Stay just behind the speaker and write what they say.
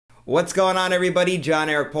What's going on, everybody? John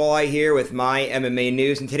Eric Pauli here with My MMA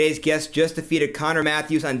News, and today's guest just defeated Connor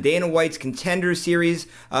Matthews on Dana White's Contender series.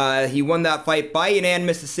 He won that fight by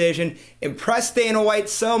unanimous decision, impressed Dana White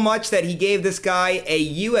so much that he gave this guy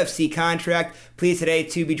a UFC contract. Pleased today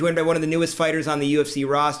to be joined by one of the newest fighters on the UFC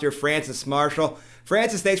roster, Francis Marshall.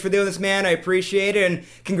 Francis, thanks for doing this, man. I appreciate it, and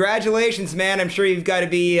congratulations, man. I'm sure you've got to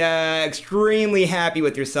be extremely happy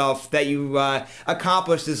with yourself that you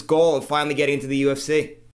accomplished this goal of finally getting into the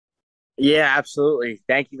UFC. Yeah, absolutely.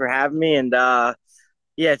 Thank you for having me. And yeah,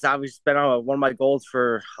 it's obviously been one of my goals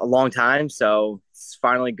for a long time. So it's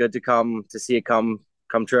finally good to see it come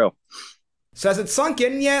true. So has it sunk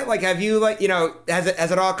in yet? Like, have you has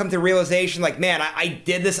it all come to realization? Like, man, I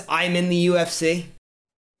did this. I'm in the UFC.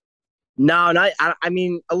 No, not I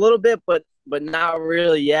mean a little bit, but not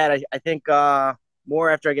really yet. I think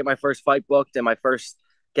more after I get my first fight booked and my first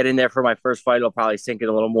get in there for my first fight, it'll probably sink in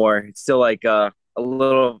a little more. It's still like a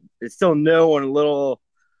little, it's still new and a little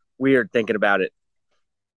weird thinking about it.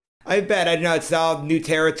 I bet. I know it's all new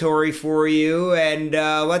territory for you. And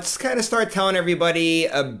let's kind of start telling everybody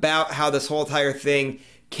about how this whole entire thing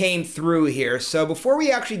came through here. So before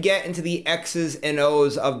we actually get into the X's and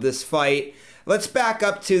O's of this fight, let's back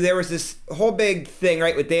up to there was this whole big thing,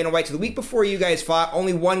 right, with Dana White. So the week before you guys fought,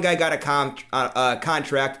 only one guy got a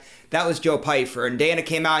contract. That was Joe Pyfer. And Dana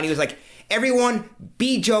came out and he was like, everyone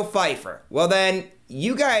be Joe Pyfer. Well, then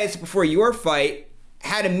you guys, before your fight,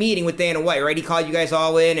 had a meeting with Dana White, right? He called you guys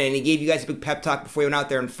all in and he gave you guys a big pep talk before you went out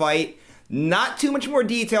there and fight. Not too much more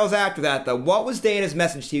details after that, though. What was Dana's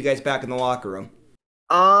message to you guys back in the locker room?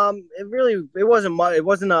 It wasn't much. He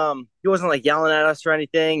wasn't like yelling at us or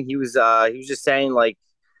anything. He was just saying like,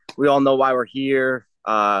 we all know why we're here.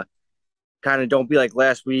 Kind of don't be like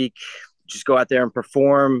last week. Just go out there and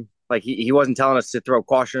perform. Like he wasn't telling us to throw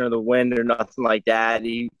caution to the wind or nothing like that.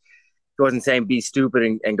 He wasn't saying be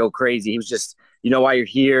stupid and go crazy. He was just, you know why you're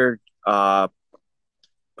here. Put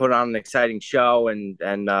on an exciting show and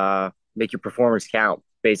make your performance count.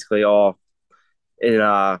 Basically, all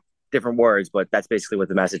in different words, but that's basically what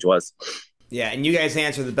the message was. Yeah, and you guys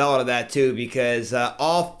answered the bell to that too, because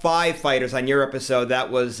all five fighters on your episode,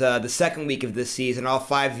 that was the second week of this season, all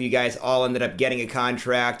five of you guys all ended up getting a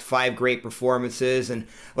contract, five great performances. And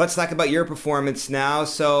let's talk about your performance now.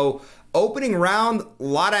 So opening round, a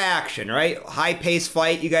lot of action, right? High-paced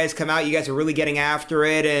fight. You guys come out. You guys are really getting after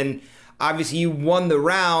it. And obviously you won the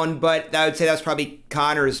round, but I would say that's probably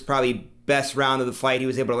Connor's best round of the fight. He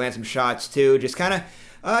was able to land some shots too. Just kind of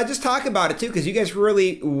just talk about it too, because you guys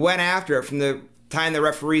really went after it from the time the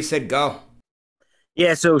referee said go.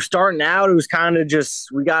 Yeah, so starting out, it was kind of just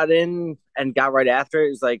we got in and got right after it. It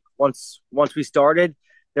was like once we started,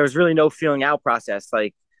 there was really no feeling out process.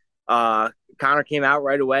 Like Connor came out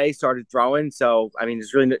right away, started throwing. So I mean,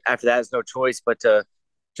 there's really after that, there's no choice but to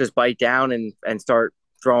just bite down and start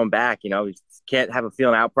throwing back. You know, you can't have a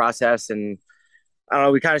feeling out process. And I don't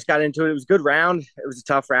know, we kind of just got into it. It was a good round. It was a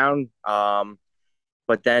tough round.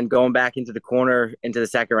 But then going back into the corner, into the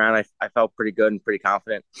second round, I felt pretty good and pretty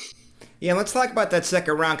confident. Yeah, let's talk about that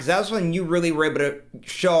second round, because that was when you really were able to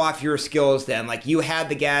show off your skills then. Like, you had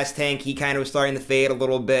the gas tank. He kind of was starting to fade a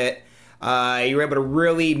little bit. You were able to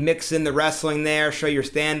really mix in the wrestling there, show your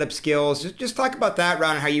stand-up skills. Just talk about that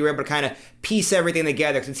round and how you were able to kind of piece everything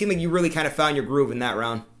together, because it seemed like you really kind of found your groove in that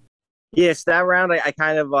round. Yes, that round, I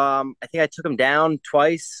kind of, I think I took him down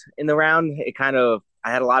twice in the round.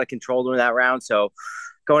 I had a lot of control during that round, so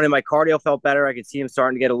going in, my cardio felt better. I could see him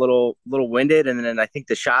starting to get a little winded, and then I think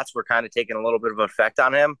the shots were kind of taking a little bit of effect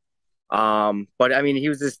on him. But I mean, he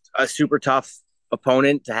was just a super tough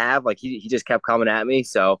opponent to have. Like he just kept coming at me,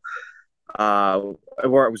 so I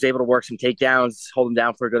was able to work some takedowns, hold him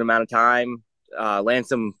down for a good amount of time, land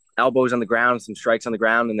some elbows on the ground, some strikes on the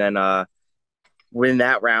ground, and then win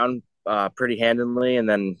that round pretty handily, and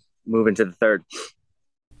then move into the third.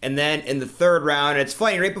 And then in the third round, it's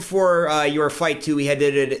funny, right before your fight too, we had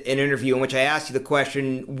did an interview in which I asked you the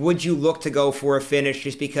question, would you look to go for a finish,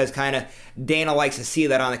 just because kind of Dana likes to see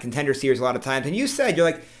that on the Contender series a lot of times. And you said, you're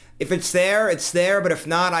like, if it's there, it's there, but if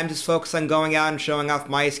not, I'm just focused on going out and showing off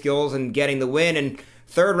my skills and getting the win. And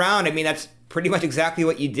third round, I mean, that's pretty much exactly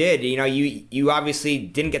what you did. You know, you obviously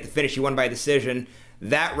didn't get the finish, you won by decision.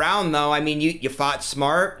 That round, though, I mean, you fought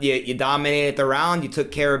smart, you dominated the round, you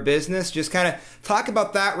took care of business. Just kind of talk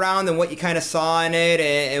about that round and what you kind of saw in it,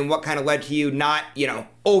 and what kind of led to you not,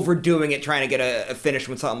 overdoing it, trying to get a finish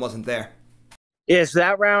when something wasn't there. Yeah, so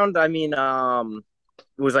that round, I mean,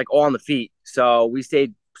 it was like all on the feet. So we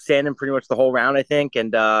stayed standing pretty much the whole round, I think.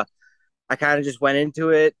 And I kind of just went into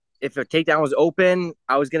it. If a takedown was open,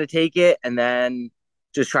 I was going to take it and then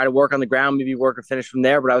just try to work on the ground, maybe work a finish from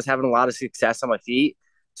there. But I was having a lot of success on my feet.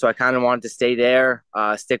 So I kind of wanted to stay there,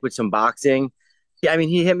 stick with some boxing. Yeah, I mean,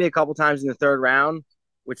 he hit me a couple times in the third round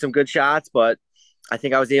with some good shots, but I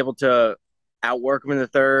think I was able to outwork him in the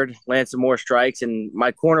third, land some more strikes, and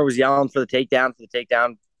my corner was yelling for the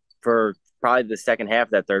takedown for probably the second half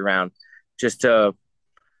of that third round, just to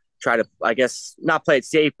try to, I guess, not play it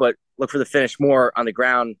safe, but look for the finish more on the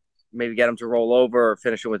ground, maybe get him to roll over or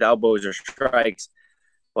finish him with elbows or strikes.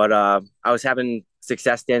 But I was having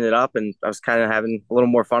success standing up, and I was kind of having a little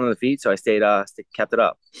more fun on the feet, so I kept it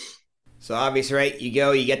up. So obviously, right, you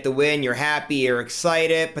go, you get the win, you're happy, you're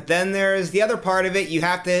excited, but then there's the other part of it. You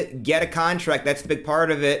have to get a contract. That's the big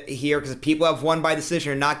part of it here, because people have won by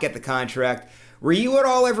decision and not get the contract. Were you at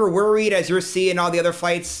all ever worried as you're seeing all the other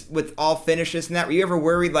fights with all finishes and that? Were you ever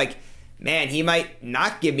worried like, man, he might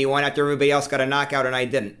not give me one after everybody else got a knockout and I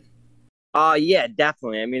didn't? Yeah,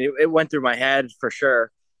 definitely. I mean, it went through my head for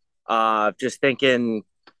sure. Just thinking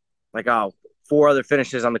like, oh, four other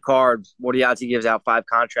finishes on the card. What are the odds he gives out five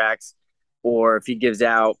contracts? Or if he gives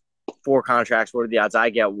out four contracts, what are the odds I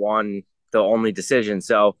get one, the only decision?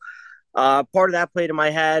 So part of that played in my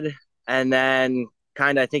head. And then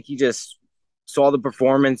kind of, I think he just saw the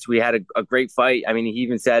performance. We had a great fight. I mean, he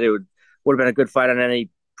even said it would have been a good fight on any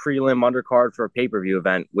prelim undercard for a pay-per-view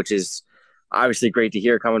event, which is obviously great to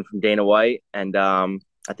hear coming from Dana White. And I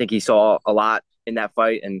think he saw a lot in that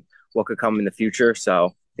fight and what could come in the future. So I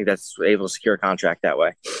think that's able to secure a contract that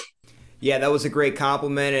way. Yeah, that was a great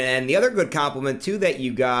compliment. And the other good compliment, too, that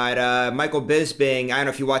you got, Michael Bisping, I don't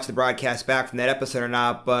know if you watched the broadcast back from that episode or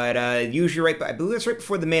not, but usually, I believe it's right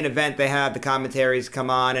before the main event, they have the commentaries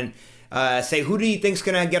come on and say, who do you think's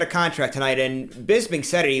going to get a contract tonight? And Bisping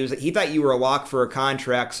said it. He thought you were a lock for a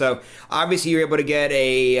contract. So obviously you're able to get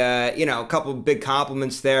a couple of big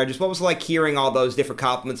compliments there. Just what was it like hearing all those different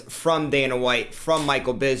compliments from Dana White, from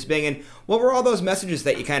Michael Bisping, and what were all those messages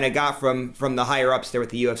that you kind of got from the higher ups there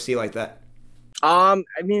with the UFC like that? I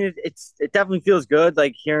mean, it definitely feels good,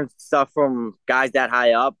 like hearing stuff from guys that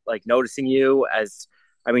high up, like noticing you as,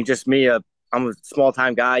 I mean, just me, I'm a small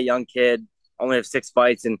time guy, young kid, only have 6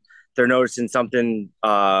 fights, and they're noticing something,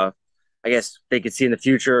 I guess they could see in the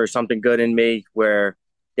future or something good in me where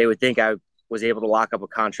they would think I was able to lock up a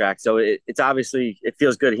contract. So it's obviously, it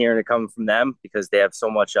feels good hearing it coming from them because they have so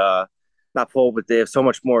much, not full, but they have so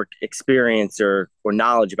much more experience or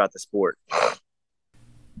knowledge about the sport.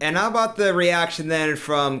 And how about the reaction then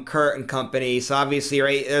from Kurt and company? So obviously,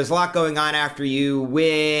 right, there's a lot going on after you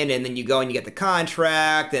win, and then you go and you get the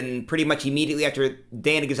contract, and pretty much immediately after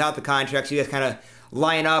Dana gives out the contract, so you guys kind of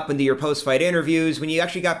line up and do your post-fight interviews. When you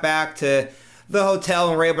actually got back to the hotel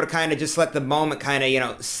and were able to kind of just let the moment kind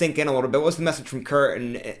of, sink in a little bit, what was the message from Kurt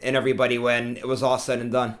and everybody when it was all said and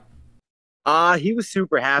done? He was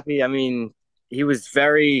super happy. I mean, he was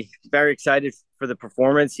very, very excited for the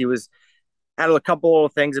performance. He had a couple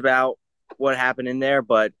of things about what happened in there,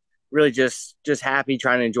 but really just happy,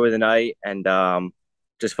 trying to enjoy the night and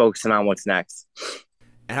just focusing on what's next.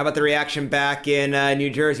 And how about the reaction back in New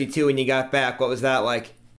Jersey too when you got back? What was that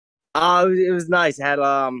like? It was nice. I had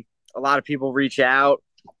a lot of people reach out.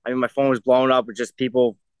 I mean, my phone was blowing up with just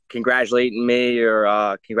people congratulating me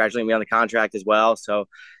or congratulating me on the contract as well. So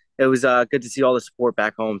it was good to see all the support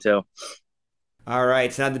back home too. All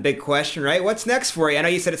right, so now the big question, right? What's next for you? I know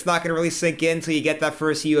you said it's not going to really sink in until you get that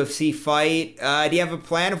first UFC fight. Do you have a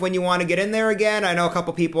plan of when you want to get in there again? I know a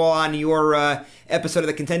couple people on your episode of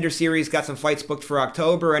the Contender series got some fights booked for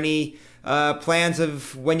October. Any plans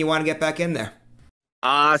of when you want to get back in there?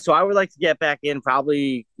 So I would like to get back in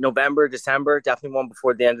probably November, December, definitely one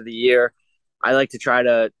before the end of the year. I like to try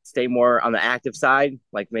to stay more on the active side,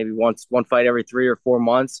 like maybe one fight every 3 or 4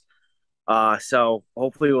 months. So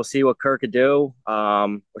hopefully we'll see what Kirk could do,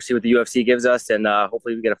 or see what the UFC gives us, and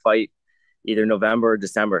hopefully we get a fight either November or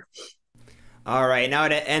December. All right, now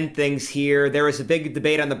to end things here, there was a big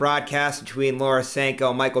debate on the broadcast between Laura Sanko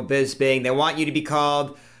and Michael Bisping. They want you to be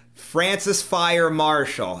called Francis Fire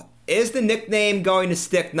Marshall. Is the nickname going to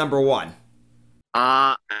stick, number one?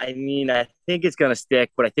 I mean, I think it's going to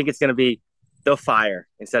stick, but I think it's going to be the Fire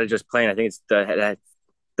instead of just plain. I think it's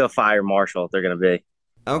the Fire Marshall they're going to be.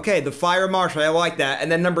 Okay, the Fire Marshal, I like that.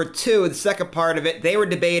 And then number two, the second part of it, they were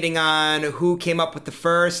debating on who came up with the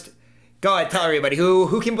first. Go ahead, tell everybody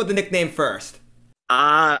who came up with the nickname first.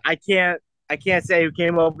 I can't say who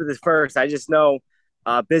came up with this first. I just know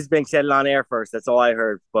Bisping said it on air first. That's all I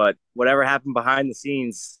heard. But whatever happened behind the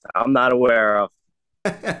scenes, I'm not aware of.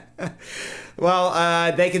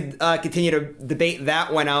 Well, they could continue to debate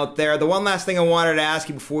that one out there. The one last thing I wanted to ask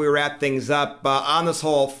you before we wrap things up, on this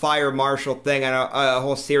whole Fire Marshal thing on a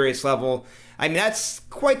whole serious level, I mean, that's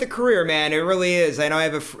quite the career, man. It really is. I know I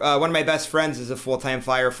have one of my best friends is a full-time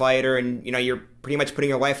firefighter, and you're pretty much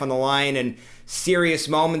putting your life on the line and serious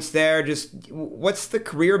moments there. Just what's the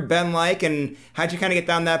career been like, and how'd you kind of get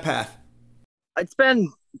down that path? It's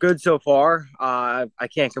been good so far. I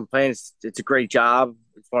can't complain. It's a great job.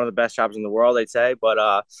 It's one of the best jobs in the world, I'd say. But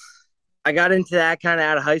I got into that kind of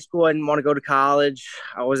out of high school. I didn't want to go to college.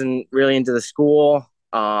 I wasn't really into the school.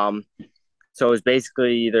 So it was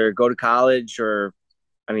basically either go to college or,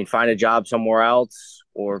 I mean, find a job somewhere else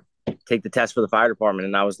or take the test for the fire department.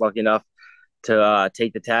 And I was lucky enough to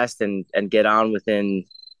take the test and get on within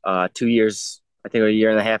 2 years, I think a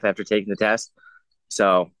year and a half after taking the test.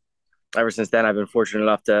 So ever since then, I've been fortunate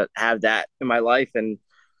enough to have that in my life and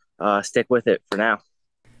stick with it for now.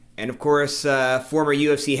 And of course, former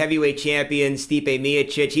UFC heavyweight champion Stipe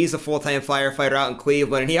Miocic, he's a full-time firefighter out in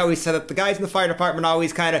Cleveland, and he always said that the guys in the fire department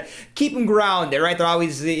always kind of keep him grounded, right? They're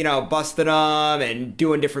always, busting him and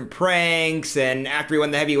doing different pranks, and after he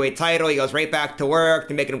won the heavyweight title, he goes right back to work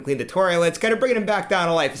to making him clean the toilets, kind of bringing him back down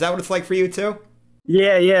to life. Is that what it's like for you too?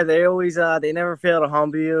 Yeah. They always they never fail to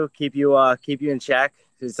humble you, keep you in check.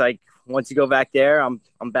 It's like once you go back there, I'm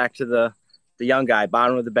back to the young guy,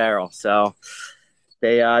 bottom of the barrel. So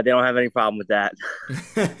they don't have any problem with that.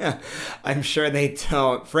 I'm sure they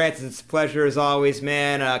don't. Francis, it's a pleasure as always,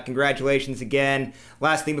 man. Congratulations again.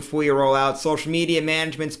 Last thing before you roll out, social media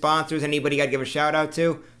management sponsors, anybody got to give a shout out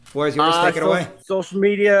to? Floor is yours, take it away. Social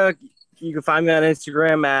media, you can find me on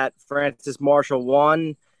Instagram at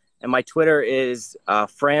FrancisMarshall1, and my Twitter is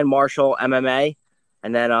Fran Marshall MMA.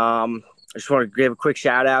 And then I just want to give a quick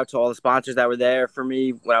shout out to all the sponsors that were there for me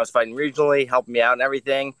when I was fighting regionally, helping me out and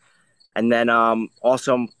everything. And then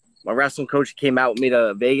also my wrestling coach came out with me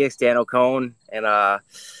to Vegas, Dan O'Cone, and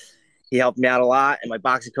he helped me out a lot. And my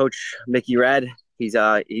boxing coach, Mickey Red, he's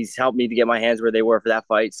helped me to get my hands where they were for that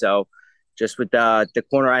fight. So just with the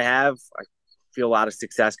corner I have, I feel a lot of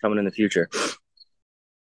success coming in the future.